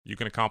you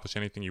can accomplish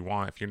anything you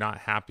want. If you're not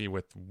happy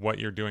with what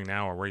you're doing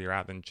now or where you're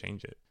at, then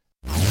change it.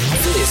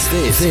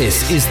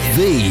 This is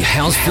the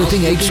House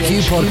Flipping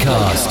HQ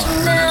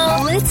podcast.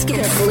 Now let's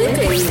get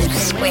flipping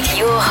with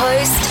your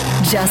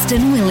host,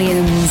 Justin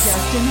Williams.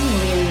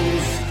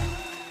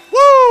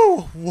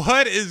 Woo!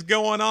 What is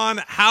going on,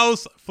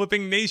 House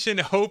Flipping Nation?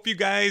 Hope you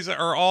guys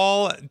are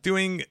all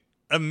doing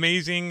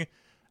amazing.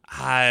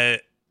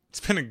 It's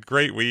been a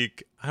great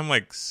week. I'm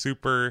like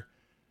super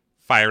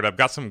fired up.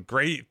 Got some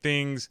great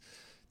things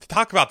to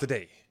talk about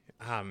today.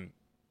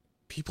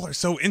 People are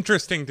so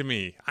interesting to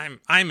me.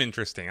 I'm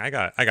interesting. I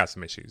got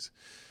some issues.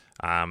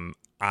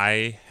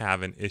 I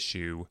have an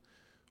issue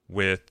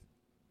with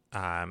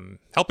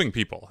helping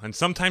people, and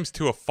sometimes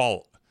to a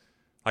fault.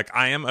 Like,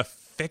 I am a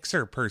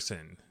fixer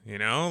person, you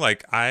know?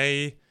 Like,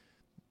 I've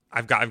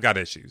got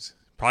issues.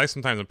 Probably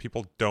sometimes when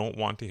people don't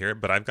want to hear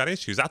it, but I've got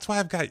issues. That's why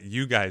I've got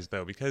you guys,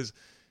 though, because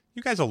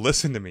you guys will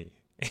listen to me,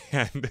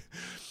 and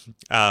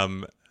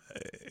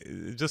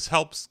it just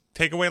helps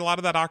take away a lot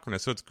of that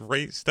awkwardness. So it's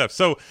great stuff.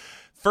 So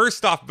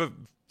first of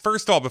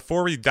all,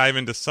 before we dive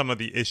into some of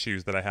the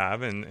issues that I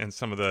have and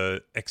some of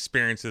the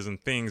experiences and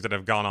things that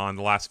have gone on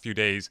the last few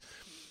days,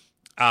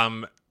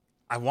 I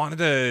wanted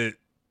to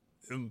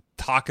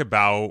talk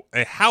about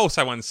a house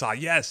I went and saw.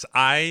 Yes,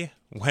 I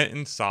went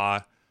and saw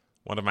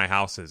one of my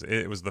houses.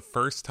 It was the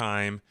first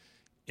time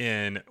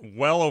in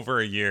well over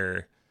a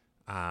year,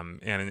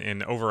 and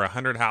in over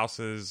 100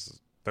 houses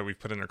that we've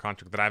put under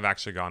contract, that I've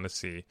actually gone to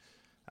see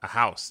a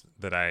house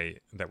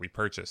that we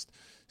purchased.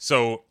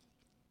 So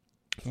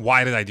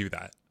why did I do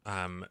that?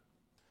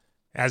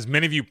 As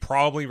many of you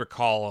probably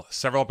recall,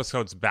 several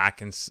episodes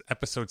back, in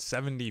episode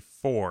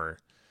 74,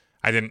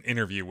 I did an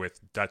interview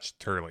with Dutch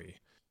Turley,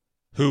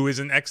 who is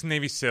an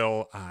ex-Navy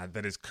SEAL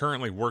that is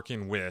currently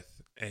working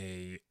with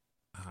a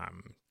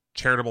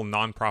charitable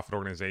nonprofit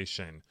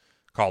organization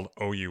called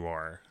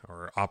OUR,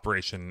 or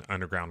Operation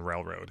Underground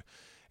Railroad.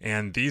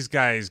 And these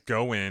guys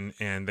go in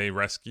and they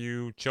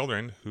rescue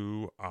children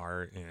who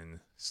are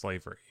in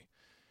slavery.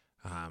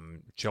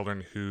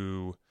 Children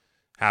who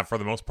have, for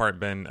the most part,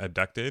 been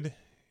abducted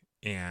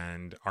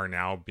and are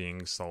now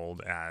being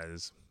sold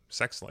as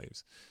sex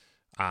slaves.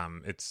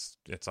 It's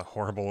a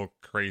horrible,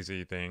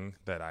 crazy thing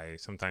that I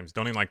sometimes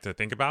don't even like to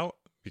think about,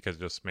 because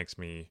it just makes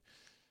me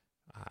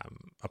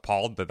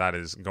appalled that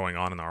is going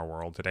on in our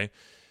world today.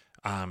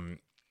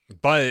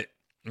 But,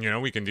 you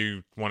know, we can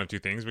do one of two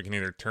things. We can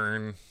either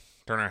turn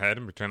our head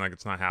and pretend like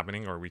it's not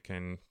happening, or we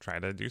can try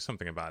to do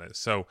something about it.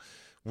 So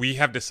we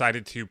have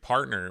decided to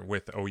partner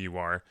with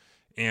OUR,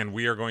 and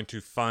we are going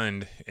to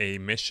fund a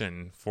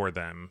mission for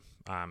them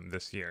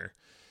this year.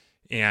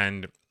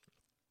 And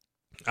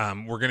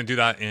we're going to do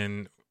that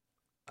in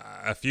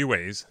a few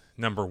ways.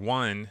 Number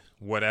one,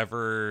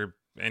 whatever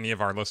any of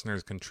our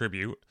listeners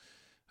contribute,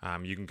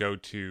 you can go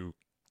to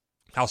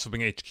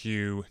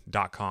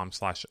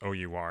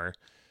houseflippinghq.com/OUR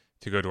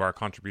to go to our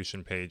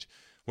contribution page.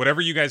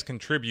 Whatever you guys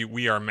contribute,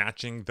 we are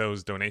matching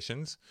those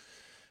donations.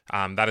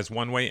 That is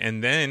one way.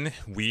 And then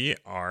we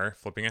are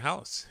flipping a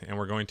house, and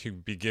we're going to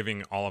be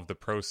giving all of the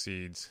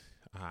proceeds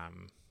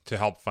to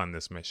help fund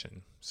this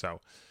mission.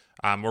 So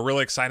we're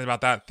really excited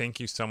about that.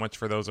 Thank you so much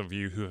for those of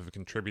you who have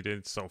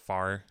contributed so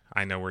far.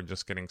 I know we're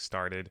just getting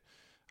started.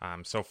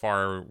 So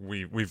far,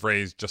 we've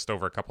raised just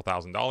over a couple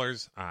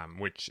 $1,000s,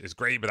 which is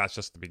great, but that's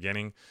just the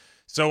beginning.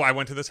 So I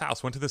went to this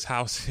house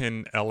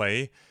in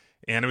LA,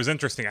 and it was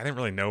interesting. I didn't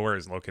really know where it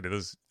was located.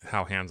 This is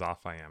how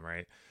hands-off I am,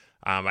 right?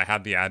 I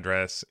had the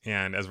address,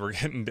 and as we're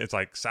getting, it's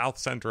like South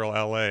Central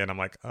LA, and I'm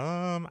like,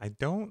 I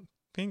don't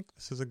think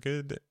this is a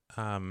good,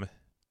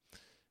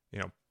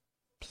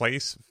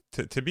 place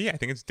to be. I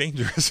think it's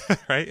dangerous,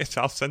 right? It's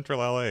South Central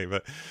LA,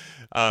 but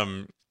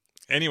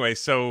anyway,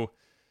 so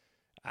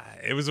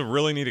it was a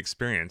really neat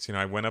experience. You know,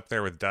 I went up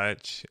there with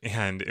Dutch,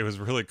 and it was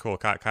really cool.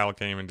 Kyle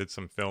came and did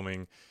some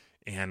filming,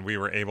 and we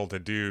were able to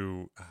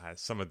do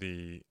some of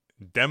the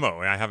demo.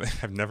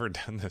 I've never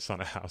done this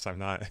on a house. I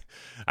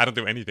don't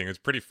do anything. It's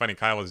pretty funny.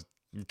 Kyle was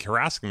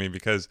harassing me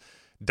because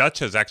Dutch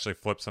has actually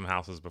flipped some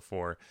houses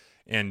before,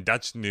 and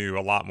Dutch knew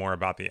a lot more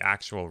about the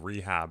actual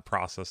rehab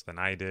process than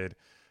I did.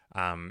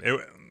 When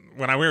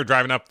we were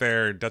driving up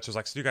there, Dutch was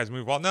like, "So you guys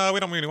move walls?" "No, we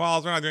don't move any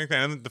walls. We're not doing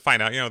anything." And to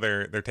find out,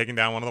 they're taking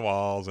down one of the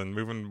walls and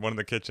moving one of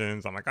the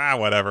kitchens. I'm like,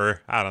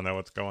 whatever. I don't know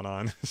what's going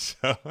on.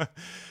 So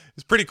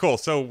it's pretty cool.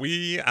 So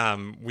we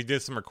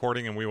did some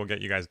recording, and we will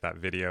get you guys that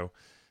video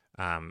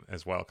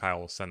as well.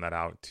 Kyle will send that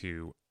out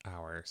to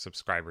our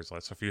subscribers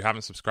list. So if you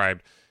haven't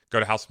subscribed,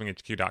 go to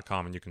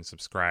houseflippinghq.com and you can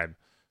subscribe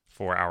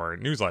for our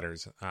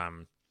newsletters.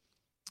 And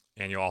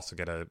you'll also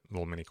get a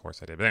little mini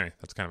course I did. But anyway,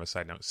 that's kind of a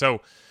side note. So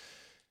it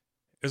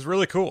was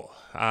really cool.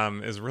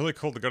 It was really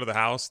cool to go to the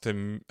house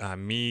to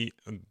meet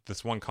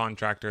this one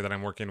contractor that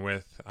I'm working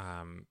with.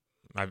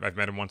 I've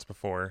met him once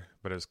before,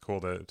 but it was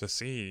cool to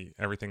see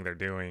everything they're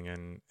doing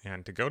and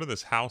to go to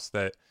this house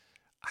that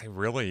I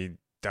really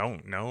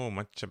don't know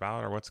much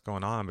about or what's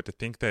going on, but to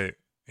think that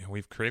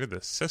we've created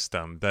this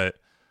system that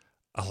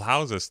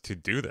allows us to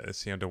do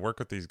this, to work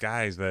with these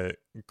guys that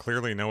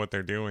clearly know what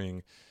they're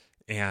doing.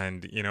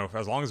 And,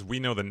 as long as we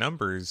know the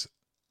numbers,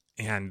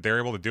 and they're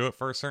able to do it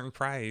for a certain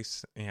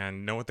price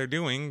and know what they're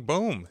doing,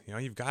 boom,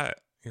 you've got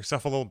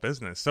yourself a little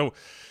business. So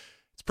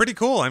it's pretty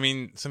cool. I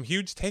mean, some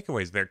huge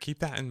takeaways there. Keep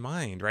that in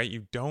mind, right?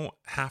 You don't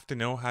have to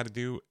know how to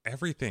do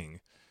everything.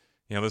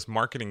 This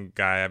marketing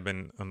guy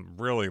I'm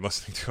really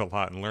listening to a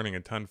lot and learning a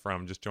ton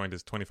from, just joined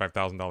his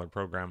 $25,000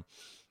 program.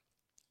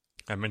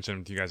 I mentioned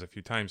him to you guys a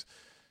few times.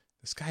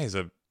 This guy is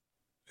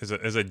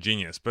a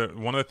genius. But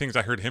one of the things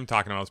I heard him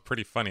talking about was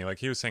pretty funny. Like,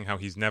 he was saying how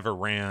he's never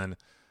ran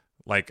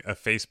like a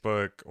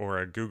Facebook or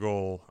a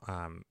Google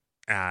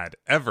ad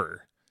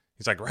ever.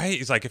 He's like, right?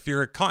 He's like, if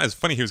you're it's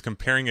funny, he was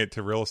comparing it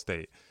to real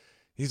estate.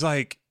 He's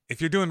like,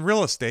 if you're doing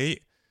real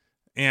estate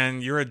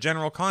and you're a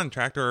general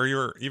contractor, or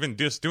you're even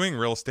just doing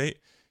real estate,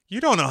 you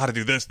don't know how to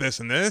do this,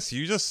 this, and this.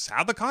 You just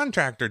have the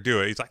contractor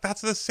do it. He's like,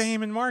 that's the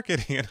same in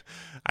marketing. And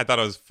I thought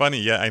it was funny.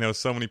 Yet I know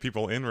so many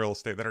people in real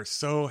estate that are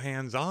so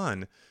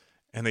hands-on,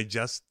 and they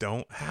just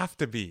don't have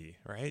to be,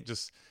 right?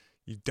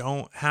 You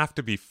don't have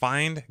to be.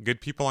 Find good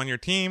people on your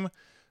team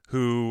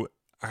who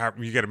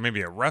you get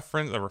maybe a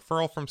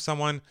referral from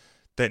someone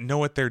that know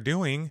what they're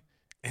doing,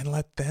 and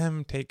let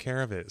them take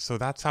care of it. So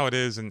that's how it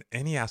is in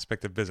any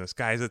aspect of business.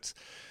 Guys, it's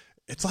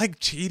like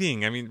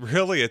cheating. I mean,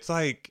 really, it's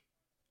like,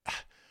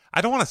 I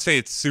don't want to say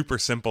it's super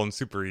simple and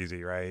super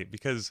easy, right?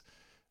 Because,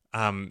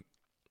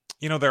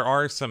 there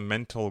are some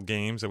mental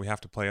games that we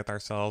have to play with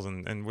ourselves,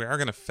 and we are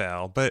going to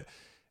fail, but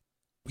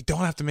we don't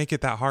have to make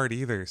it that hard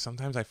either.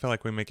 Sometimes I feel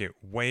like we make it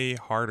way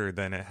harder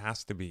than it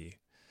has to be.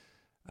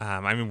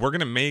 We're going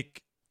to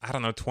make,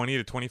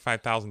 $20,000 to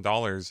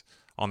 $25,000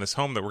 on this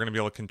home that we're going to be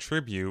able to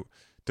contribute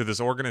to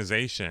this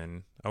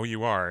organization,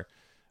 OUR,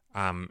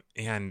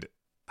 and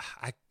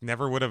I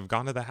never would have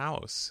gone to the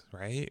house,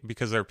 right?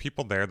 Because there are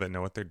people there that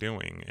know what they're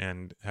doing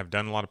and have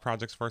done a lot of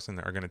projects for us and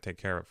are going to take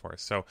care of it for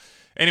us. So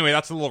anyway,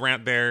 that's a little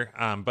rant there.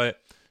 But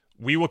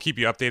we will keep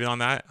you updated on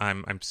that.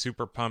 I'm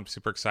super pumped,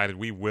 super excited.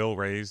 We will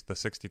raise the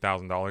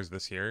 $60,000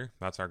 this year.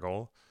 That's our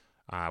goal.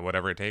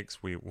 Whatever it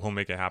takes, we will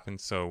make it happen.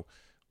 So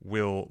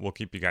we'll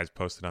keep you guys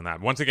posted on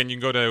that. Once again, you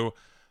can go to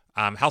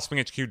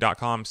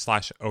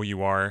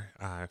houseflippinghq.com/OUR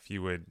if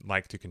you would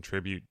like to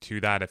contribute to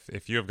that.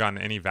 If you have gotten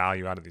any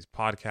value out of these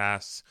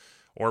podcasts,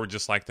 or would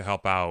just like to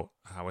help out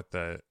with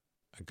a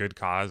good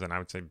cause, and I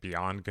would say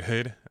beyond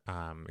good,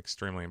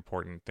 extremely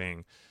important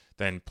thing,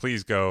 then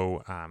please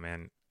go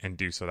and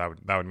do so.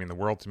 That would mean the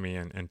world to me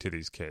and to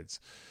these kids.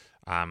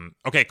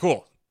 Okay,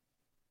 cool.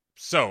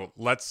 So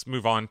let's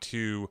move on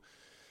to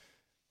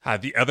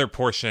the other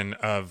portion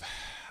of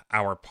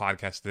our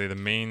podcast today, the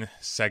main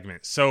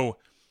segment. So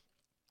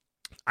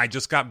I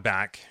just got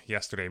back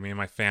yesterday, me and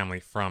my family,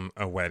 from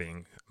a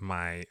wedding.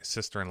 My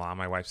sister-in-law,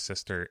 my wife's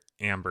sister,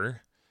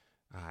 Amber,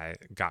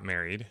 got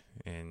married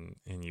in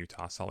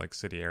Utah, Salt Lake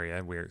City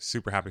area. We're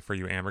super happy for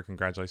you, Amber.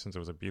 Congratulations. It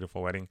was a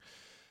beautiful wedding.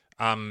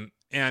 And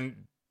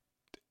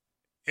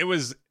it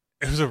was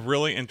a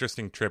really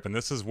interesting trip. And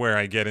this is where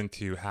I get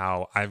into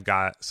how I've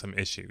got some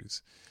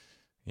issues.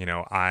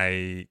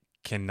 I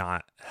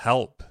cannot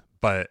help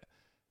but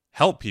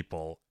help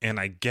people, and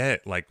I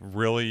get like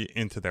really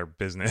into their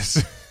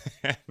business.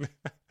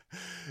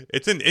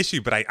 It's an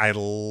issue, but I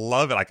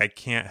love it. Like, I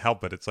can't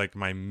help it. It's like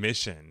my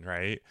mission,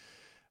 right?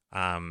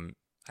 I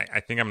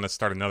think I'm going to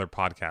start another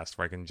podcast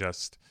where I can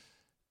just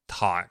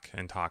talk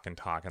and talk and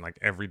talk, and like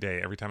every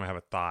day, every time I have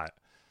a thought,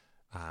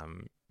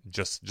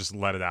 just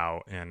let it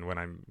out. And when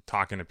I'm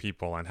talking to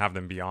people and have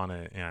them be on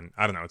it, and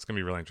I don't know, it's going to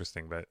be really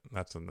interesting, but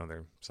that's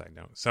another side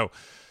note. So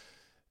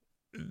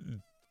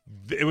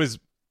it was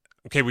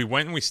okay. We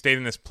went and we stayed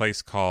in this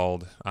place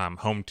called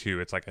Home 2.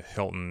 It's like a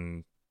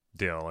Hilton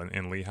deal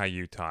in Lehi,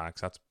 Utah,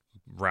 because that's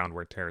around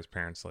where Tara's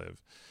parents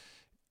live.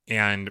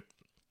 And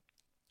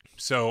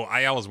so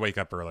I always wake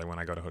up early when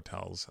I go to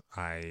hotels.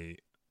 I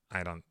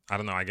don't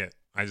know. I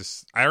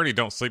already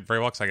don't sleep very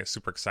well because I get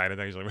super excited.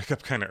 I usually wake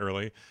up kind of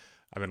early.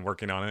 I've been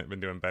working on it, been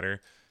doing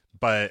better.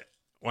 But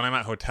when I'm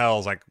at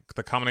hotels, like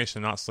the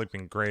combination of not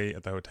sleeping great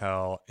at the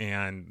hotel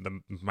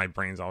and my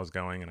brain's always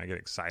going, and I get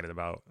excited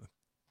about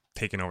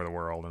taking over the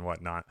world and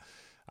whatnot.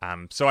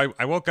 So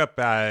I woke up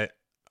at,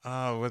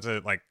 was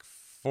it like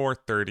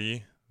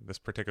 4:30 this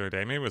particular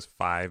day? Maybe it was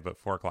 5, but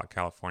 4 o'clock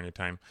California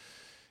time.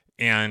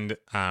 And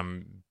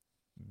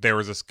there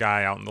was this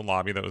guy out in the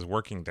lobby that was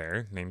working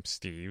there named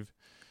Steve.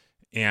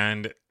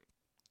 And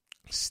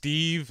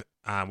Steve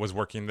was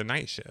working the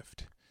night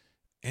shift.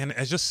 And it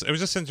was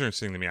just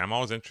interesting to me. I'm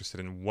always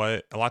interested in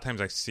a lot of times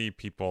I see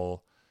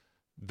people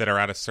that are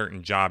at a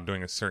certain job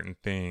doing a certain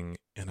thing,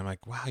 and I'm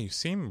like, wow, you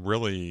seem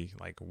really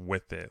like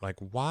with it. Like,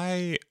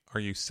 why are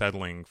you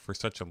settling for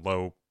such a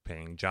low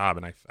paying job?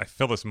 And I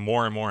feel this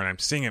more and more, and I'm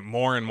seeing it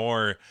more and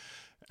more.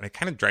 And it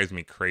kind of drives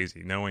me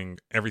crazy knowing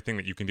everything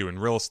that you can do in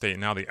real estate,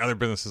 and now the other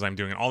businesses I'm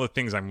doing, and all the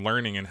things I'm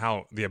learning, and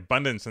how the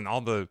abundance and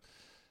all the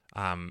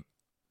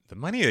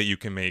money that you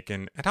can make.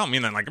 And I don't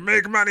mean that like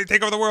make money,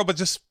 take over the world, but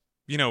just,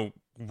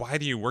 why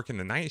do you work in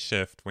the night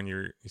shift when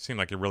you seem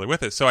like you're really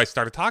with it? So I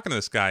started talking to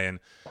this guy, and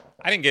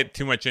I didn't get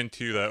too much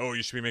into the,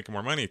 you should be making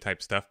more money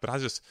type stuff, but I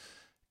was just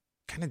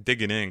kind of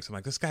digging in. So I'm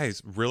like, this guy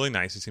is really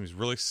nice. He seems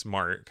really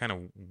smart, kind of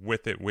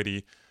with it,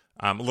 witty.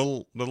 A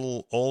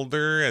little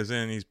older, as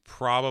in he's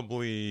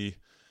probably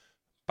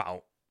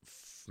about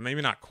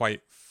maybe not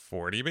quite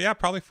 40, but yeah,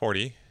 probably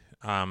 40.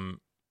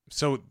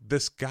 So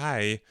this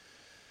guy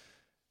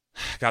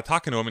got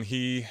talking to him, and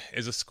he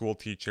is a school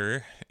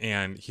teacher,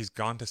 and he's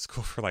gone to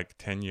school for like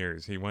 10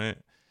 years. He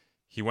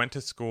went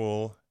to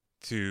school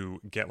to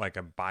get like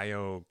a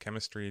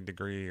biochemistry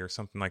degree or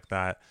something like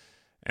that.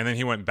 And then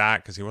he went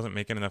back because he wasn't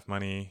making enough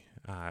money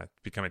to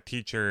become a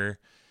teacher.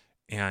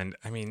 And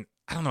I mean,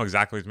 I don't know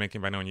exactly what he's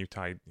making, but I know in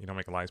Utah, you don't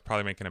make a lie. He's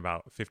probably making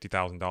about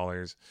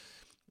 $50,000.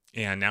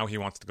 And now he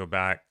wants to go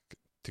back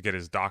to get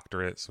his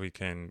doctorate so he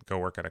can go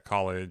work at a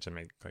college and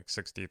make like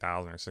 $60,000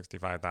 or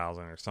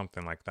 $65,000 or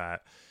something like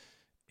that.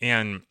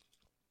 And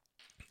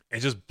it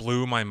just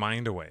blew my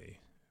mind away.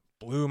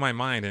 Blew my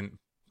mind. And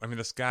I mean,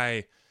 this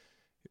guy,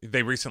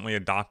 they recently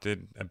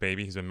adopted a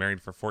baby. He's been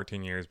married for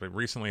 14 years, but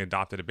recently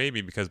adopted a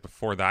baby because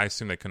before that, I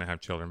assume they couldn't have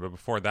children, but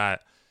before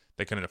that,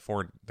 they couldn't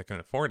afford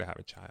to have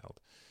a child.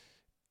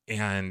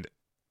 And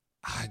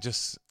I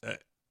just,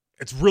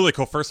 it's really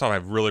cool. First off, I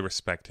really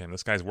respect him.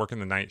 This guy's working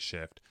the night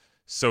shift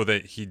so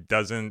that he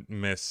doesn't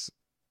miss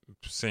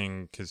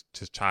seeing his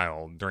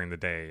child during the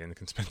day and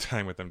can spend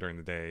time with them during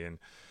the day.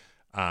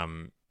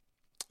 And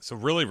so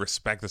really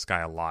respect this guy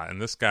a lot.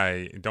 And this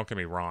guy, don't get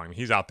me wrong,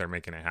 he's out there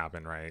making it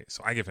happen, right?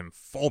 So I give him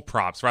full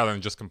props rather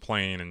than just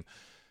complain and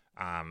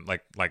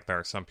like there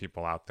are some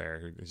people out there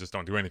who just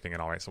don't do anything at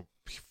all, right? So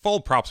full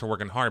props for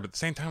working hard, but at the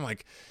same time,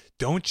 like,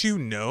 don't you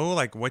know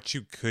like what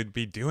you could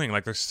be doing?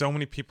 Like, there's so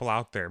many people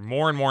out there,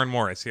 more and more and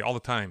more, I see all the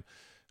time,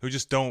 who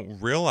just don't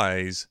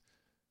realize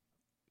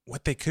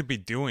what they could be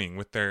doing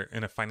with their,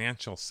 in a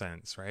financial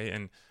sense, right?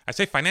 And I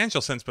say financial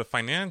sense, but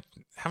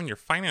having your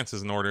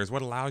finances in order is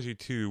what allows you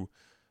to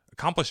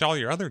accomplish all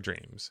your other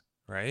dreams,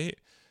 right?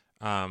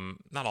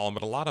 Not all of them,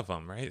 but a lot of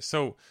them, right?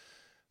 So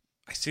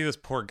I see this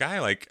poor guy,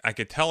 like, I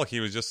could tell he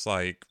was just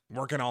like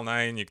working all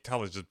night, and you could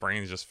tell his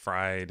brain's just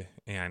fried,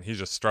 and he's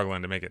just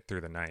struggling to make it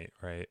through the night,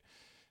 right?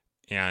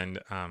 And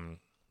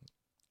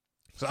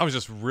so that was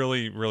just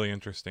really, really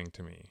interesting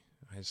to me.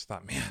 I just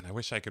thought, man, I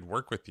wish I could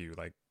work with you,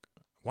 like,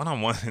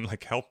 one-on-one, and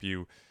like help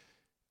you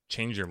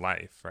change your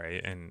life,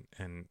 right?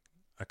 And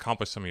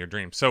accomplish some of your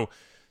dreams. So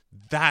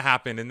that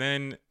happened, and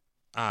then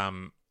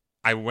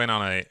I went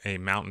on a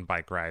mountain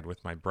bike ride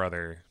with my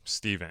brother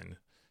Steven,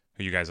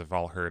 who you guys have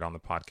all heard on the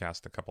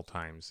podcast a couple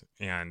times.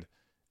 And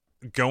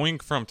going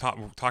from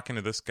talking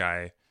to this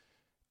guy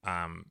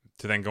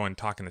to then going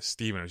talking to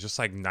Steven, it was just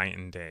like night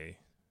and day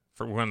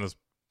for one of those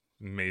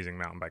amazing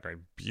mountain bike ride,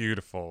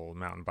 beautiful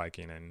mountain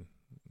biking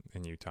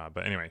in Utah.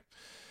 But anyway,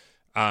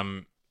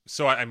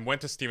 so I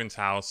went to Steven's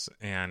house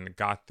and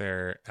got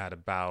there at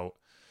about,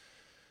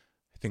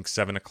 I think,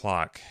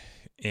 7:00,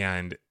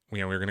 and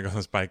we were going to go on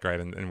this bike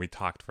ride, and we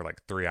talked for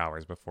like 3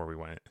 hours before we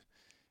went.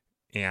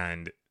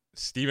 And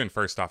Steven,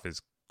 first off,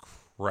 is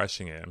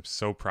crushing it. I'm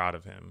so proud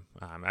of him.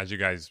 As you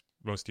guys,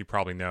 most of you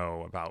probably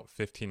know, about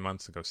 15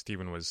 months ago,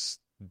 Steven was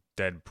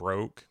dead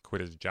broke,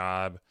 quit his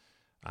job,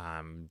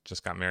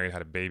 just got married,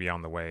 had a baby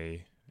on the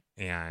way,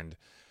 and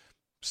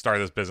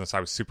started this business. I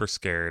was super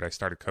scared. I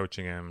started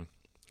coaching him.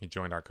 He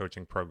joined our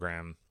coaching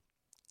program.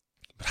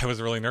 But I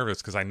was really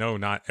nervous because I know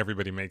not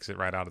everybody makes it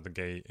right out of the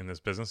gate in this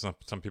business.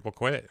 Some people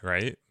quit,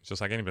 right? Just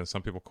like any business,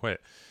 some people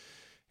quit.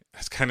 I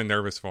was kind of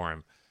nervous for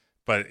him.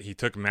 But he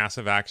took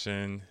massive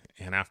action,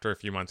 and after a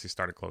few months, he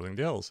started closing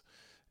deals.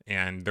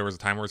 And there was a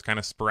time where it was kind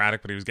of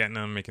sporadic, but he was getting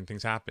them, making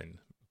things happen.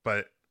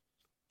 But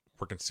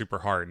working super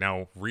hard.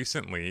 Now,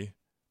 recently,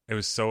 it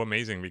was so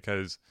amazing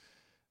because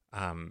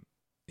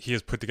he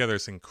has put together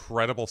this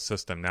incredible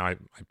system. Now, I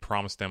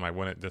promised him I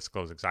wouldn't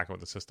disclose exactly what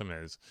the system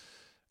is.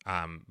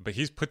 But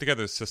he's put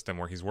together a system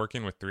where he's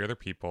working with 3 other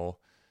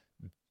people,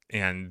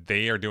 and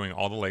they are doing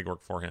all the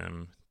legwork for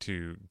him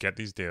to get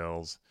these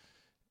deals.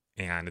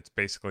 And it's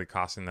basically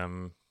costing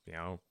them,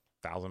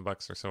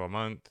 $1,000 or so a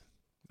month.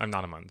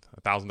 Not a month,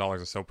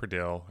 $1,000 or so per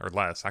deal, or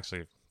less,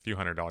 actually a few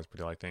 $100s per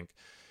deal, I think.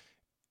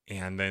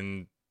 And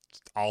then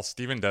all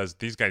Steven does,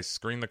 these guys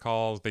screen the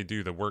calls. They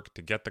do the work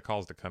to get the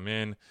calls to come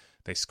in.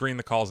 They screen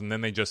the calls, and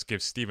then they just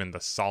give Steven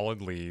the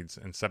solid leads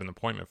and set an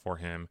appointment for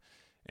him,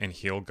 and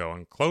he'll go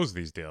and close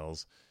these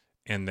deals.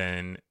 And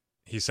then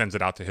he sends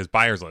it out to his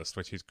buyers list,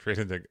 which he's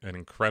created an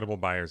incredible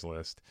buyers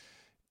list,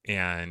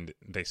 and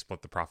they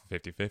split the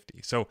profit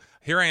 50-50. So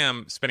here I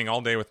am spending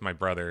all day with my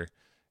brother,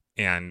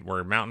 and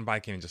we're mountain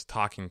biking and just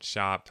talking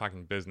shop,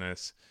 talking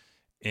business,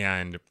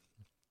 and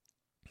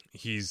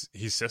he's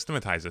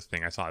systematized this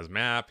thing. I saw his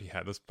map. He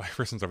had this buy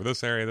persons over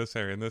this area,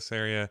 and this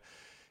area,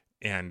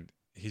 and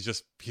he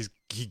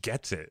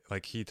gets it.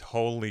 Like, he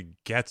totally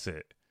gets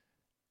it.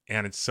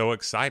 And it's so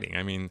exciting.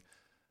 I mean,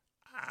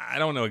 I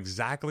don't know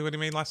exactly what he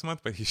made last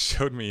month, but he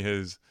showed me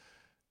his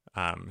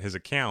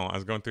account. I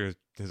was going through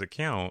his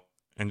account,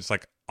 and just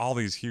like all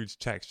these huge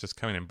checks just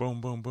coming in,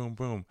 boom, boom, boom,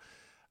 boom.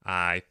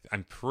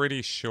 I'm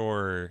pretty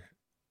sure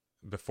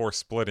before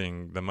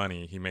splitting the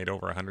money, he made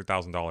over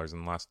 $100,000 in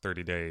the last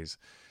 30 days.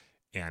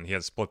 And he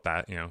had split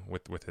that,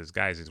 with his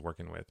guys he's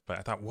working with. But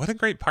I thought, what a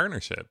great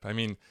partnership. I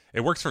mean,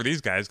 it works for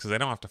these guys because they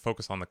don't have to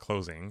focus on the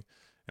closing,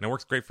 And it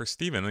works great for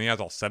Steven. And he has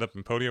all set up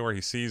in Podio where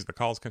he sees the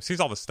calls, sees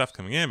all the stuff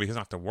coming in, but he doesn't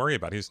have to worry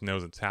about it. He just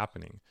knows it's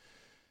happening.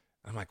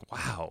 I'm like,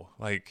 wow,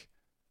 like,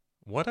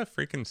 what a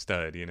freaking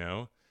stud, you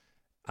know?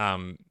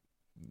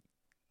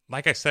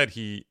 Like I said,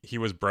 he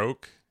was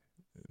broke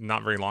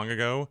not very long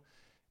ago.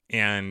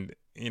 And,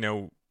 you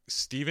know,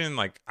 Steven,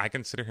 like, I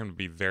consider him to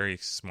be very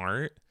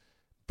smart,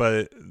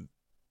 but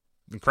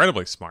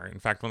incredibly smart. In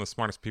fact, one of the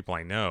smartest people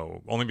I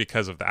know, only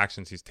because of the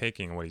actions he's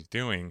taking and what he's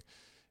doing.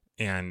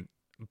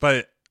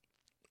 But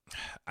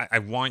I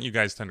want you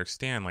guys to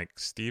understand, like,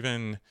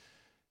 Steven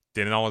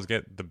didn't always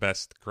get the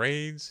best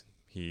grades.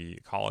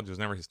 College was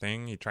never his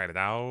thing. He tried it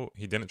out.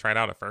 He didn't try it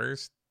out at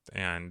first,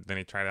 and then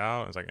he tried it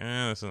out. It was like,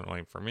 this isn't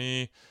really for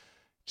me.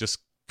 Just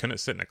couldn't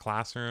sit in a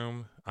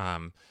classroom.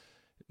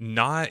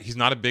 He's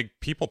not a big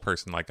people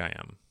person like I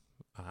am.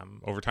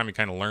 Over time, he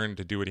kind of learned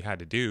to do what he had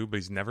to do, but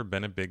he's never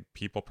been a big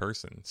people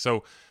person.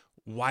 So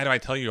why do I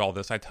tell you all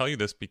this? I tell you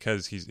this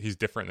because he's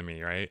different than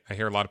me, right? I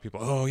hear a lot of people,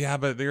 oh yeah,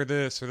 but they're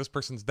this or this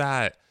person's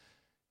that.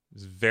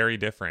 It's very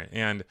different.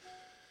 And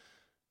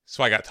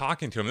so I got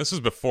talking to him. This was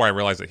before I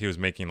realized that he was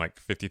making like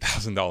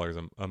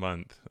 $50,000 a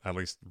month, at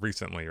least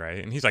recently,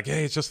 right? And he's like,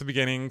 hey, it's just the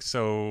beginning,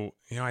 so,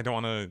 you know, I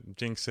don't want to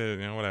jinx it,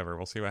 you know, whatever.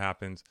 We'll see what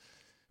happens.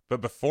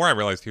 But before I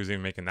realized he was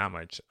even making that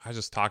much, I was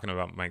just talking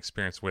about my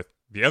experience with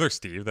the other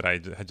Steve that I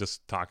had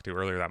just talked to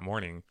earlier that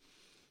morning.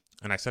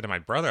 And I said to my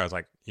brother, I was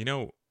like, you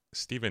know,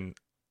 Steven,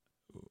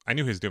 I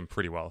knew he was doing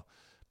pretty well.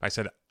 But I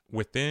said,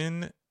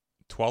 within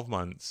 12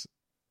 months,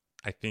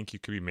 I think you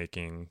could be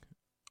making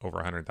over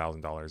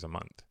 $100,000 a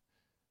month.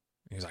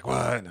 He was like,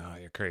 what? No,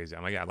 you're crazy.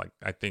 I'm like, yeah, like,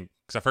 I think,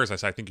 because at first I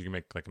said, I think you can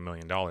make like $1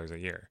 million a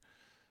year.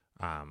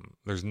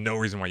 There's no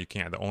reason why you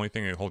can't. The only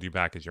thing that hold you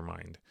back is your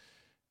mind.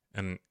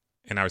 And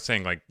I was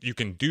saying, like, you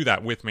can do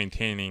that with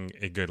maintaining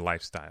a good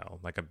lifestyle,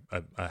 like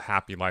a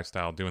happy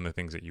lifestyle, doing the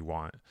things that you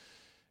want.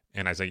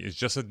 And I was like, it's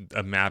just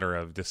a matter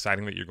of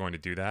deciding that you're going to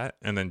do that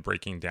and then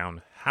breaking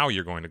down how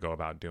you're going to go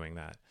about doing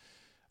that.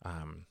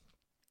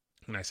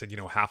 And I said, you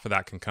know, half of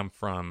that can come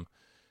from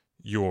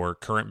your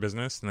current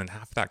business, and then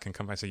half of that can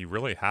come. I said, you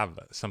really have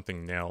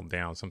something nailed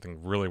down,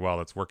 something really well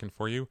that's working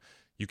for you.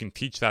 You can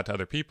teach that to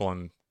other people.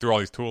 And through all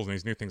these tools and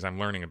these new things I'm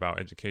learning about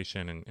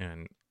education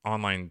and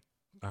online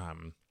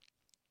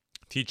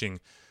teaching, I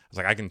was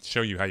like, I can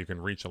show you how you can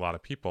reach a lot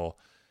of people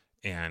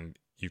and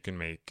you can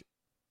make,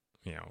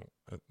 you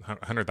know,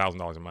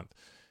 $100,000 a month.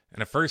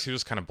 And at first he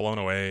was kind of blown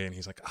away, and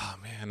he's like, oh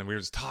man. And we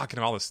were just talking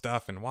about all this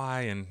stuff and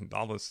why and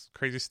all this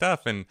crazy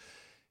stuff. And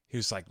he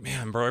was like,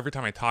 man, bro, every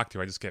time I talk to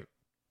you,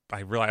 I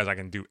realize I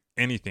can do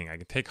anything. I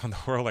can take on the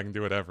world. I can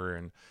do whatever.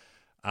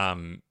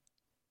 And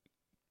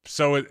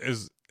so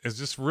it's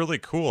just really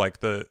cool, like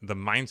the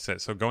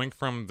mindset. So going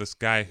from this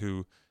guy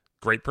who,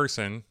 great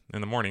person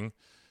in the morning,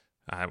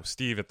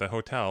 Steve at the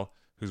hotel,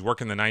 who's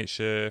working the night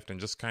shift and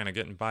just kind of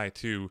getting by,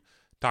 to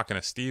talking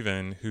to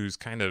Steven, who's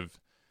kind of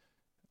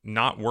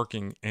not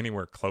working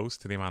anywhere close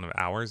to the amount of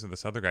hours that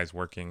this other guy's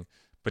working,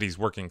 but he's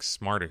working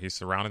smarter. He's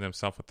surrounded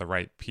himself with the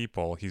right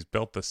people. He's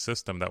built the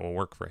system that will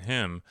work for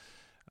him.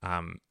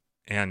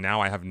 And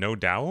now I have no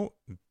doubt,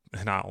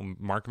 and I'll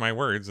mark my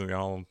words, and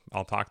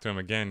I'll talk to him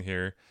again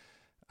here.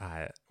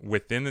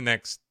 Within the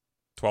next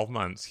 12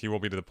 months, he will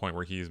be to the point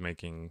where he is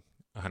making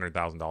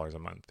 $100,000 a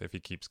month if he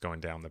keeps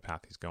going down the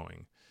path he's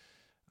going.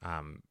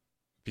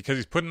 Because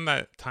he's putting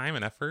that time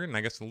and effort, and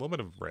I guess a little bit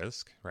of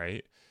risk,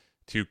 right,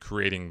 to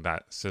creating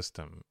that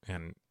system.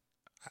 And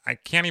I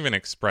can't even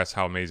express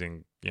how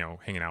amazing, you know,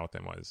 hanging out with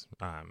him was.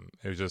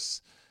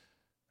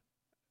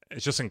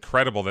 It's just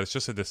incredible that it's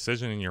just a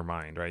decision in your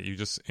mind, right? You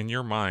just, in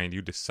your mind,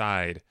 you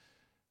decide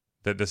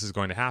that this is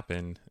going to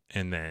happen,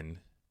 and then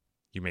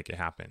you make it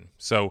happen.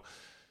 So,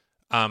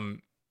 that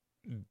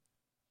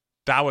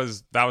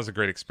was a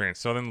great experience.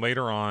 So then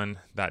later on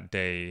that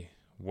day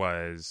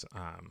was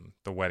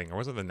the wedding, or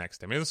was it the next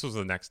day? Maybe this was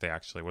the next day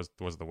actually, was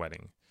the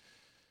wedding.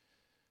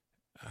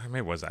 Maybe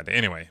it was that day.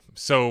 Anyway,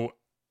 so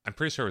I'm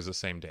pretty sure it was the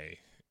same day.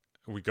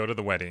 We go to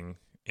the wedding,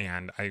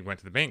 and I went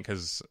to the bank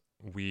because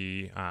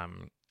we, a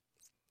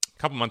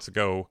couple months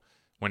ago,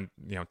 when,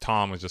 you know,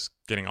 Tom was just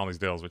getting all these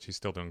deals, which he's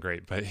still doing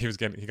great, but he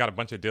got a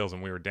bunch of deals,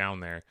 and we were down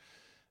there.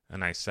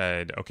 And I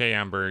said, okay,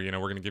 Amber, you know,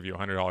 we're going to give you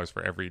 $100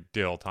 for every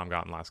deal Tom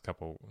got in the last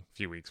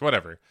few weeks,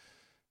 whatever.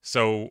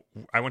 So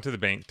I went to the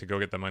bank to go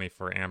get the money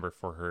for Amber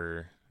for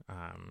her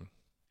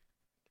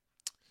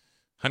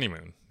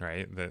honeymoon,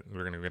 right? That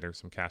we're going to get her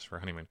some cash for her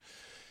honeymoon.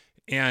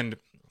 And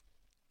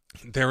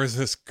there was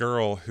this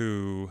girl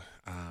who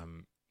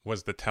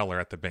was the teller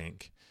at the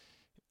bank.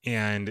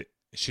 And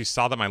she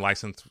saw that my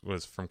license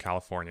was from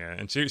California.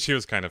 And she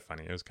was kind of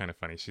funny. It was kind of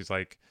funny. She's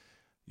like,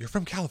 you're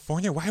from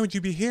California? Why would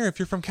you be here if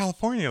you're from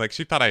California? Like,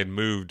 she thought I had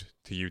moved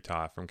to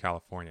Utah from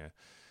California.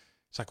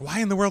 She's like, why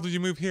in the world did you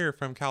move here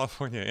from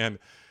California? And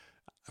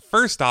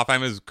first off, I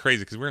was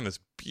crazy because we're in this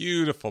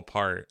beautiful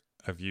part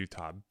of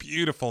Utah.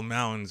 Beautiful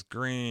mountains,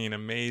 green,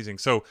 amazing.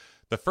 So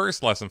the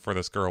first lesson for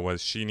this girl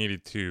was she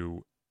needed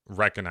to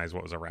recognize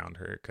what was around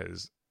her,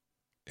 because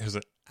it was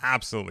an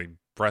absolutely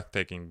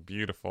breathtaking,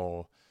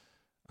 beautiful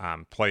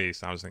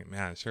place. I was thinking,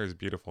 man, it sure is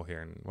beautiful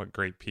here, and what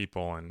great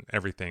people and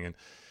everything. And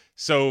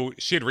so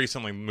she had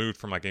recently moved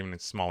from like even a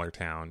smaller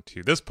town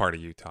to this part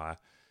of Utah.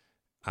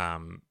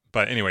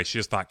 But anyway, she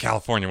just thought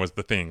California was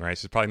the thing, right?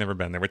 She's probably never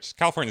been there, which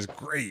California is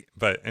great.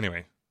 But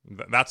anyway,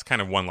 that's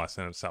kind of one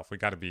lesson in itself. We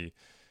got to be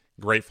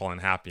grateful and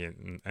happy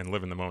and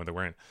live in the moment that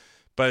we're in.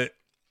 But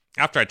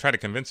after I tried to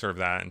convince her of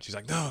that, and she's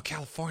like, no,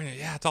 California,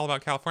 yeah, it's all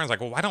about California. I was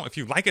like, well, if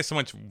you like it so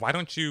much, why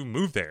don't you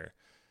move there?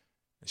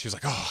 And she was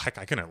like, oh, heck,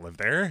 I couldn't live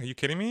there. Are you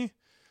kidding me?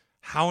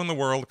 How in the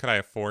world could I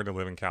afford to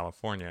live in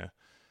California?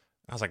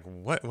 I was like,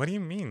 what do you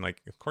mean?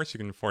 Like, of course you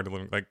can afford to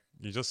live, like,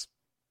 you just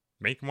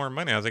make more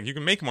money. I was like, you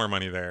can make more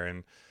money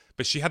there.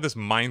 But she had this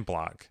mind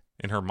block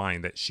in her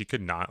mind that she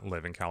could not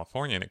live in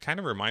California. And it kind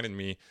of reminded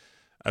me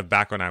of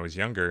back when I was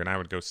younger, and I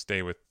would go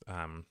stay with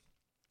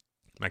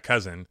my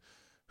cousin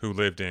who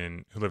lived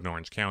in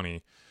Orange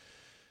County.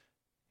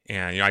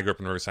 And, I grew up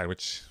in Riverside,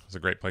 which was a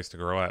great place to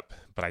grow up,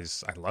 but I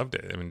loved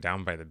it. I mean,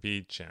 down by the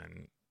beach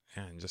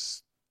and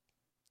just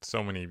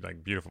so many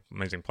like beautiful,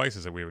 amazing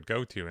places that we would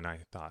go to. And I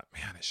thought,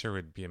 man, it sure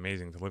would be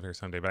amazing to live here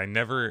someday. But I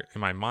never in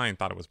my mind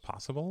thought it was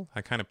possible.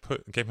 I kind of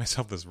gave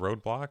myself this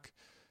roadblock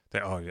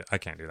that, oh, yeah, I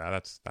can't do that.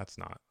 That's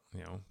not,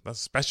 that's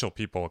special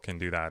people can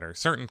do that, or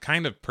certain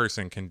kind of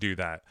person can do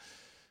that.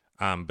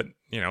 But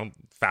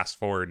fast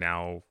forward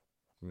now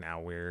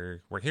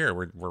we're here.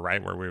 We're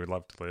right where we would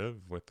love to live,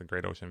 with the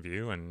great ocean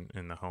view and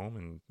in the home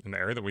and in the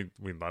area that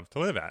we'd love to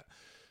live at.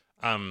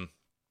 So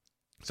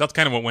that's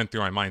kind of what went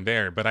through my mind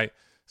there. But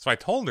I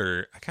told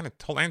her, I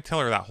didn't tell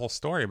her that whole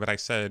story, but I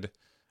said,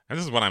 and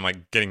this is when I'm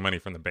like getting money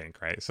from the bank,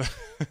 right? So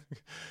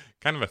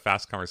kind of a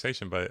fast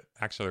conversation, but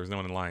actually there was no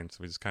one in line. So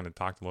we just kind of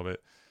talked a little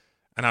bit.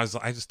 And I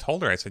just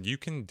told her, I said, you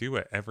can do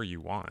whatever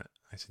you want.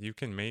 I said, you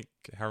can make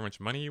however much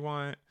money you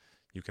want.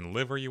 You can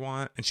live where you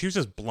want. And she was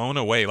just blown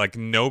away. Like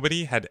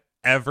nobody had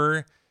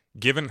ever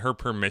given her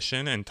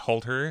permission and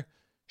told her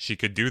she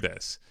could do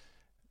this.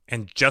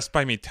 And just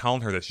by me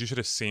telling her this, you should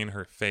have seen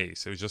her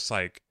face. It was just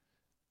like,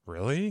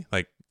 really?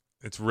 Like,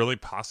 it's really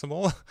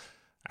possible?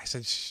 I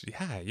said,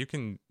 yeah, you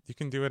can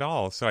do it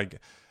all. So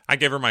I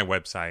gave her my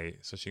website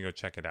so she can go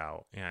check it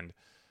out. And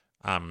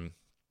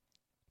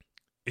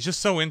it's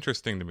just so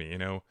interesting to me,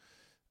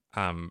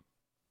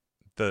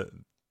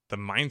 the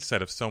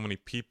mindset of so many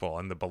people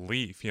and the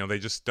belief, they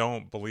just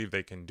don't believe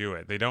they can do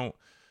it. They don't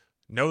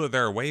know that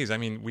there are ways. I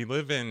mean, we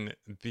live in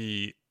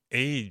the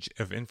age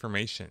of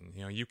information.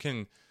 You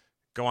can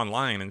go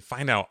online and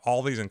find out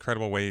all these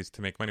incredible ways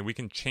to make money. We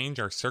can change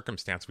our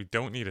circumstance. We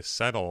don't need to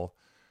settle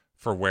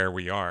for where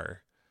we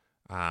are.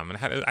 And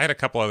I had a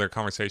couple other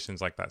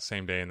conversations like that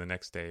same day and the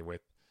next day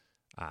with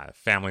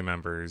family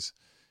members,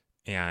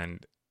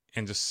 and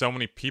just so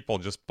many people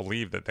just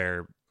believe that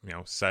they're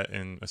set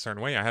in a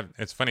certain way.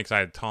 It's funny because I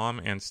had Tom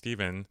and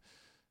Steven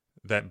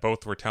that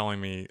both were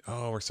telling me,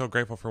 oh, we're so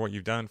grateful for what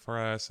you've done for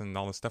us and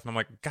all this stuff. And I'm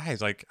like,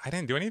 guys, like, I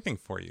didn't do anything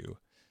for you.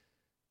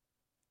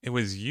 It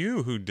was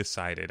you who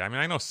decided. I mean,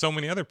 I know so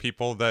many other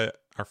people that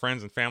are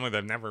friends and family that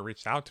have never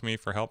reached out to me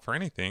for help for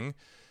anything.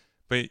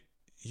 But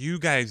you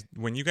guys,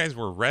 when you guys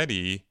were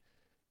ready,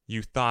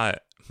 you thought,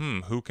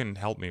 who can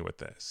help me with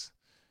this?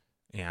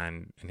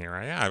 And here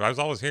I am. I was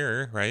always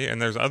here, right?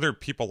 And there's other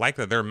people like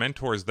that. There are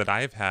mentors that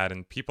I've had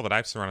and people that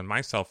I've surrounded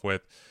myself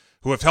with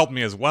who have helped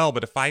me as well.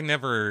 But if I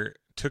never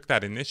took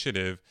that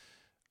initiative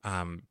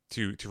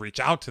to reach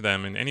out to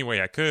them in any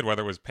way I could,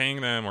 whether it was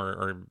paying them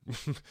or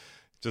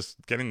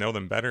just getting to know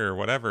them better or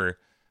whatever,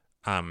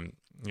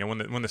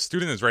 when the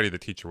student is ready, the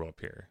teacher will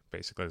appear,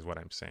 basically is what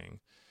I'm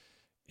saying.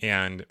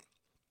 And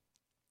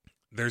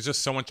there's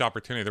just so much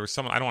opportunity. There was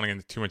someone, I don't want to get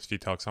into too much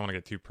detail because I want to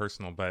get too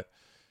personal, but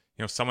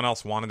someone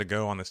else wanted to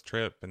go on this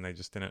trip and they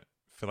just didn't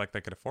feel like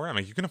they could afford it. I'm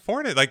like, you can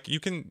afford it. Like, you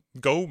can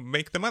go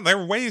make the money. There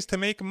are ways to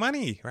make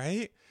money,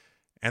 right?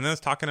 And then I was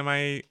talking to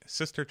my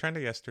sister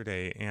Trenda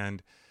yesterday,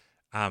 and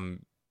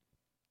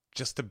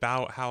just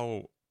about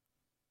how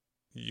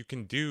you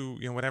can do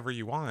whatever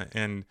you want.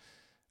 And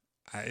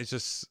it's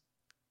just,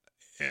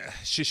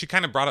 she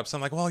kind of brought up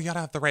something like, well, you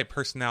gotta have the right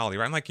personality,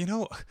 right? I'm like,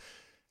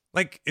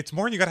 like, it's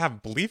more you gotta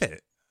believe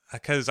it.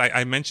 Because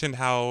I mentioned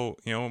how,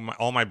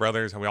 all my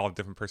brothers, how we all have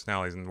different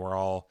personalities, and we're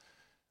all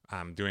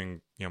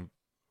doing,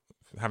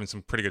 having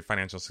some pretty good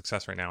financial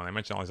success right now. And I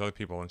mentioned all these other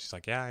people, and she's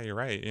like, yeah, you're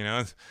right.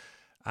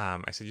 I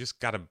said, you just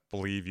got to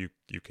believe you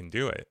can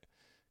do it.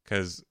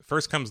 Because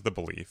first comes the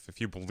belief. If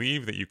you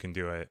believe that you can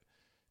do it,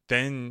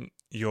 then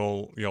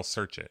you'll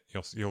search it.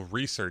 You'll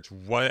research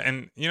what,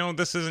 and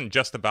this isn't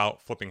just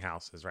about flipping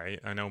houses, right?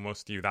 I know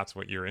most of you, that's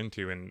what you're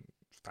into, and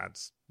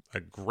that's a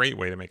great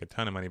way to make a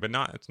ton of money, but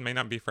it may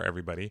not be for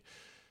everybody.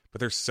 But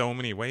there's so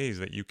many ways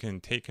that you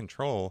can take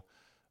control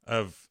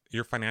of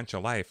your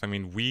financial life. I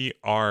mean, we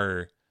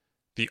are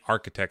the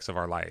architects of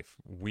our life.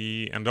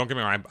 And don't get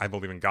me wrong, I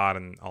believe in God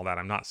and all that.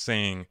 I'm not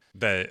saying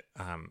that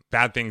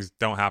bad things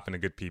don't happen to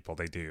good people.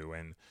 They do,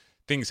 and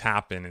things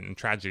happen and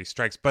tragedy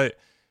strikes. But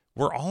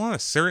we're all in a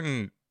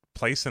certain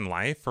place in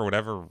life for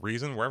whatever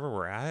reason, wherever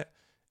we're at.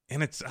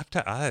 And it's up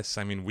to us.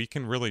 I mean, we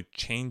can really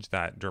change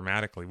that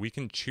dramatically. We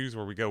can choose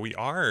where we go. We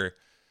are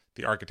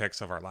the architects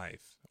of our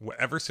life.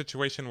 whatever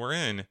situation we're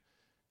in,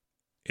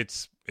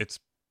 it's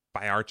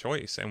by our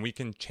choice, and we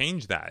can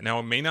change that. Now,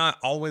 it may not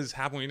always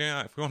happen.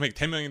 If we want to make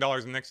 $10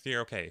 million next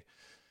year, okay,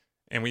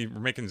 and we're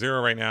making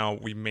zero right now,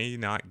 we may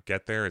not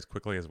get there as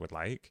quickly as we'd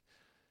like,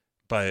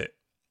 but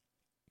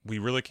we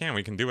really can.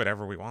 We can do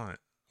whatever we want.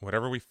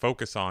 Whatever we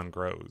focus on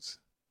grows.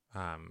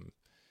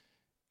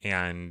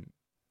 And,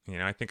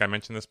 I think I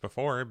mentioned this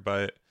before,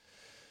 but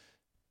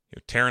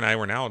Tara and I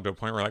were now to a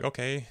point where like,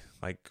 okay,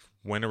 like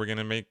when are we going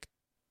to make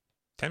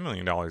 $10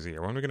 million a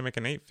year? When are we going to make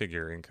an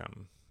 8-figure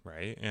income?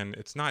 Right. And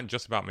it's not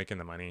just about making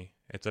the money.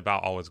 It's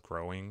about always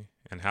growing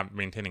and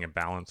maintaining a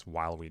balance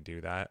while we do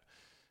that.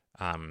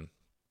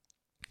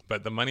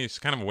 But the money is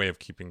kind of a way of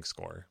keeping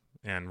score.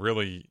 And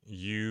really,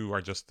 you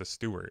are just the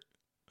steward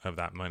of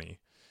that money.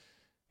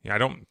 I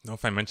don't know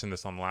if I mentioned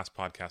this on the last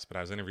podcast, but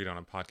I was interviewed on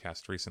a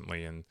podcast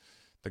recently, and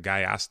the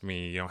guy asked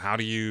me, how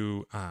do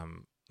you,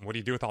 what do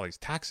you do with all these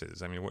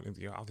taxes? I mean,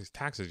 all these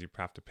taxes you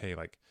have to pay,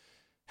 like,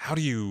 how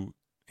do you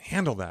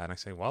handle that? And I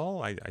say,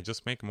 well, I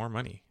just make more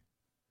money.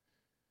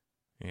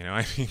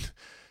 I mean,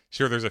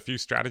 sure, there's a few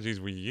strategies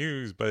we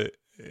use, but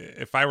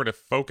if I were to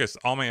focus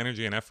all my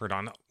energy and effort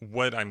on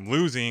what I'm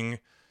losing,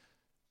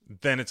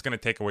 then it's going to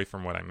take away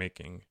from what I'm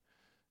making.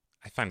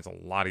 I find it's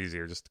a lot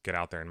easier just to get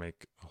out there and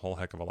make a whole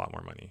heck of a lot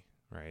more money,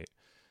 right?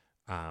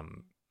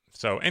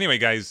 So anyway,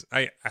 guys,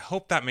 I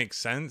hope that makes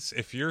sense.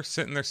 If you're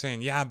sitting there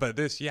saying, yeah, but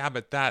this, yeah,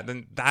 but that,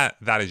 then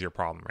that is your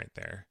problem right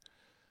there.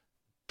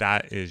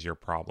 That is your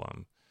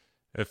problem.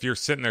 If you're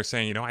sitting there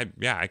saying,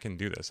 I can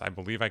do this. I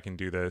believe I can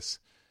do this.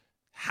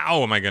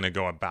 How am I going to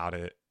go about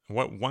it?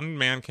 What one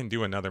man can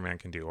do, another man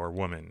can do, or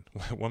woman.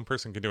 What one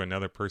person can do,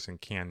 another person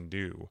can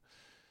do.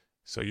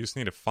 So you just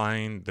need to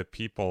find the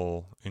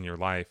people in your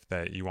life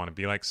that you want to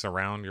be like,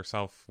 surround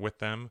yourself with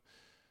them.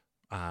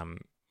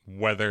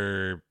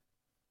 Whether,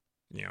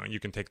 you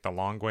can take the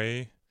long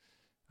way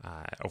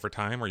over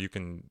time, or you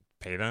can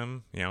pay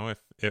them,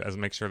 as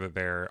make sure that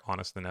they're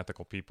honest and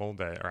ethical people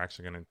that are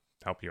actually going to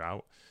help you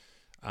out.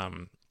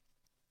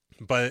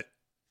 But,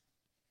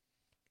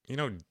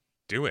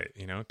 do it,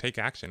 take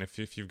action.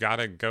 If you've got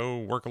to go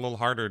work a little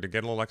harder to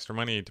get a little extra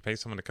money to pay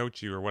someone to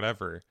coach you or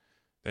whatever,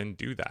 then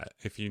do that.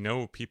 If you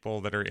know people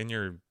that are in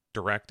your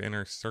direct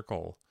inner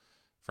circle,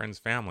 friends,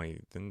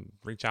 family, then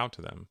reach out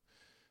to them.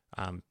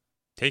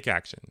 Take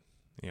action.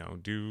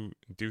 Do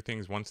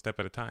things one step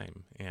at a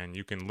time, and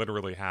you can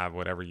literally have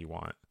whatever you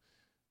want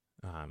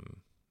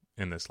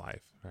in this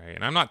life, right?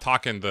 And I'm not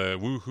talking the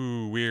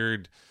woohoo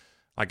weird,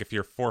 like if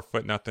you're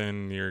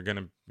 4'0", you're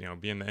gonna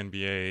be in the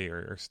NBA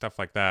or stuff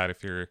like that.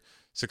 If you're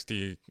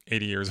 60,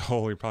 80 years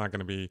old, you're probably not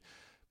gonna be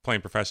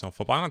playing professional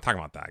football. I'm not talking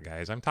about that,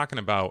 guys. I'm talking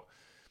about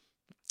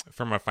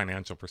from a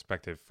financial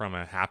perspective, from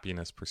a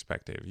happiness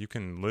perspective. You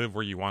can live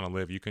where you want to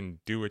live. You can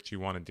do what you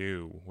want to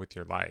do with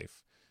your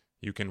life.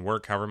 You can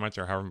work however much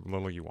or however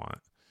little you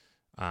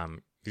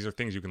want. These are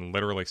things you can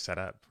literally set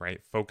up, right?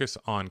 Focus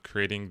on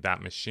creating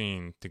that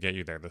machine to get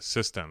you there, the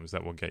systems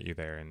that will get you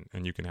there,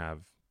 and you can have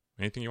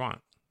anything you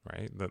want,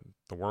 right?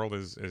 The world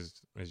is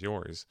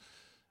yours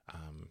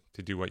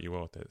to do what you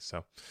will with it. So,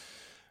 all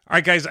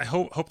right, guys, I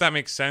hope that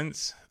makes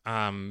sense.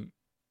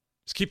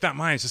 Just keep that in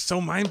mind. It's just so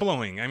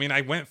mind-blowing. I mean,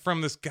 I went from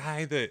this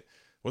guy that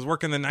was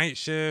working the night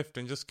shift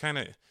and just kind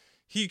of,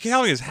 he could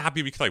tell he was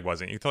happy because he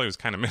wasn't. You could tell he was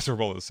kind of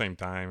miserable at the same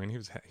time. And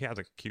he has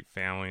a cute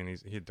family, and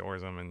he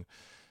adores them, and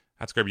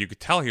that's great. But you could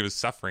tell he was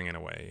suffering in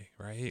a way,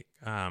 right?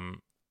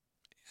 And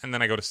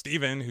then I go to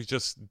Steven, who's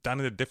just done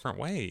it a different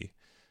way.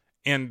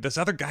 And this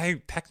other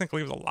guy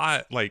technically was a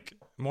lot like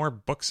more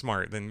book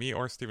smart than me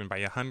or Steven by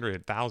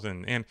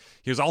 100,000. And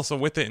he was also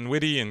with it and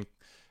witty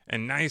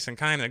and nice and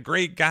kind of a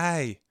great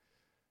guy.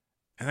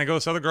 And I go,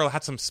 this other girl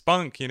had some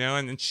spunk,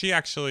 and she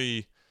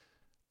actually,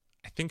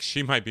 I think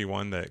she might be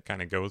one that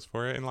kind of goes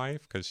for it in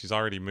life because she's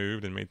already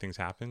moved and made things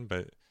happen.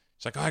 But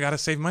she's like, I got to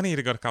save money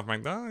to go to college.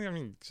 I'm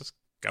like, just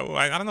go.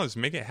 I don't know, just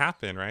make it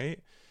happen, right?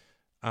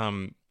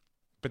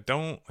 But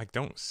don't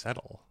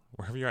settle.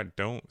 Wherever you're at,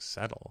 don't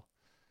settle.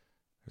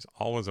 There's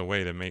always a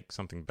way to make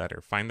something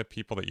better. Find the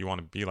people that you want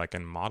to be like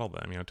and model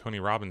them. Tony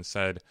Robbins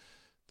said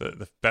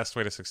the best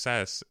way to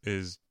success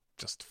is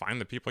just find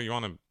the people you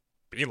want to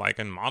be like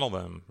and model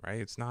them, right?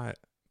 It's not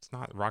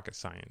rocket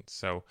science.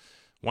 So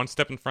one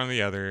step in front of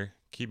the other,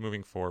 keep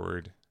moving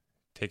forward,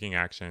 taking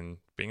action,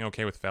 being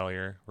okay with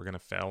failure. We're going to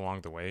fail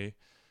along the way.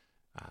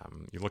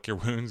 You lick your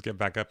wounds, get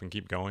back up and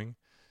keep going.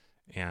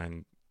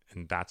 And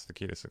that's the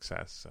key to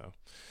success. So, all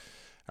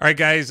right,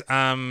 guys,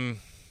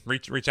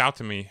 reach out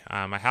to me.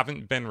 I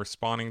haven't been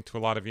responding to a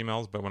lot of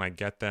emails, but when I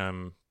get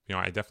them,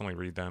 I definitely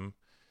read them.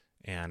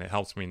 And it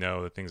helps me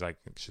know the things I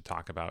should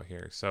talk about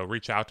here. So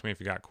reach out to me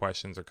if you got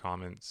questions or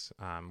comments.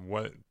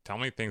 Tell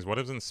me things. What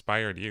has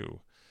inspired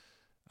you?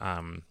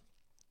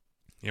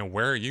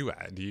 Where are you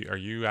at? Are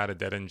you at a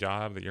dead end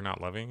job that you're not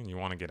loving and you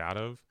want to get out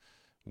of?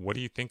 What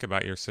do you think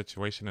about your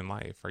situation in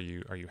life? Are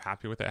you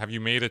happy with it? Have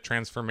you made a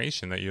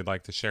transformation that you'd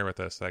like to share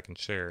with us that I can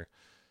share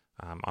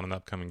on an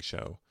upcoming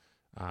show?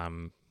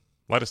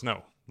 Let us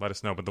know.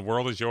 But the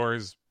world is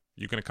yours.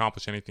 You can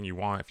accomplish anything you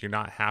want. If you're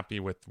not happy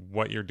with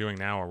what you're doing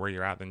now or where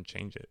you're at, then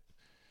change it.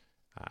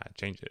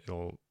 change it.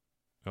 It'll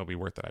be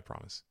worth it, I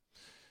promise.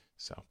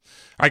 So, all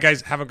right,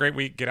 guys, have a great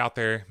week. Get out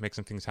there, make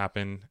some things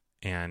happen,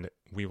 and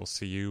we will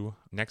see you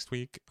next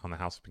week on the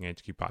House Flipping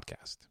HQ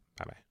podcast.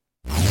 Bye-bye.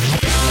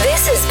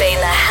 This has been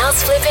the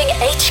House Flipping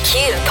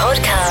HQ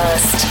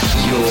podcast.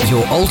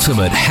 Your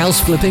ultimate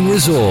house flipping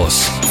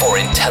resource for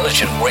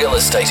intelligent real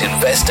estate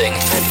investing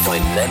and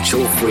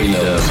financial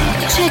freedom.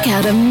 Check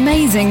out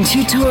amazing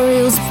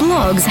tutorials,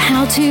 blogs,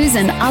 how-tos,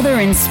 and other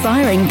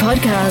inspiring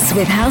podcasts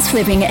with house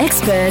flipping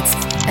experts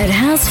at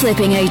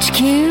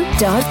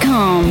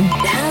houseflippinghq.com.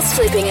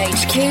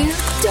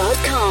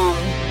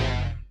 houseflippinghq.com.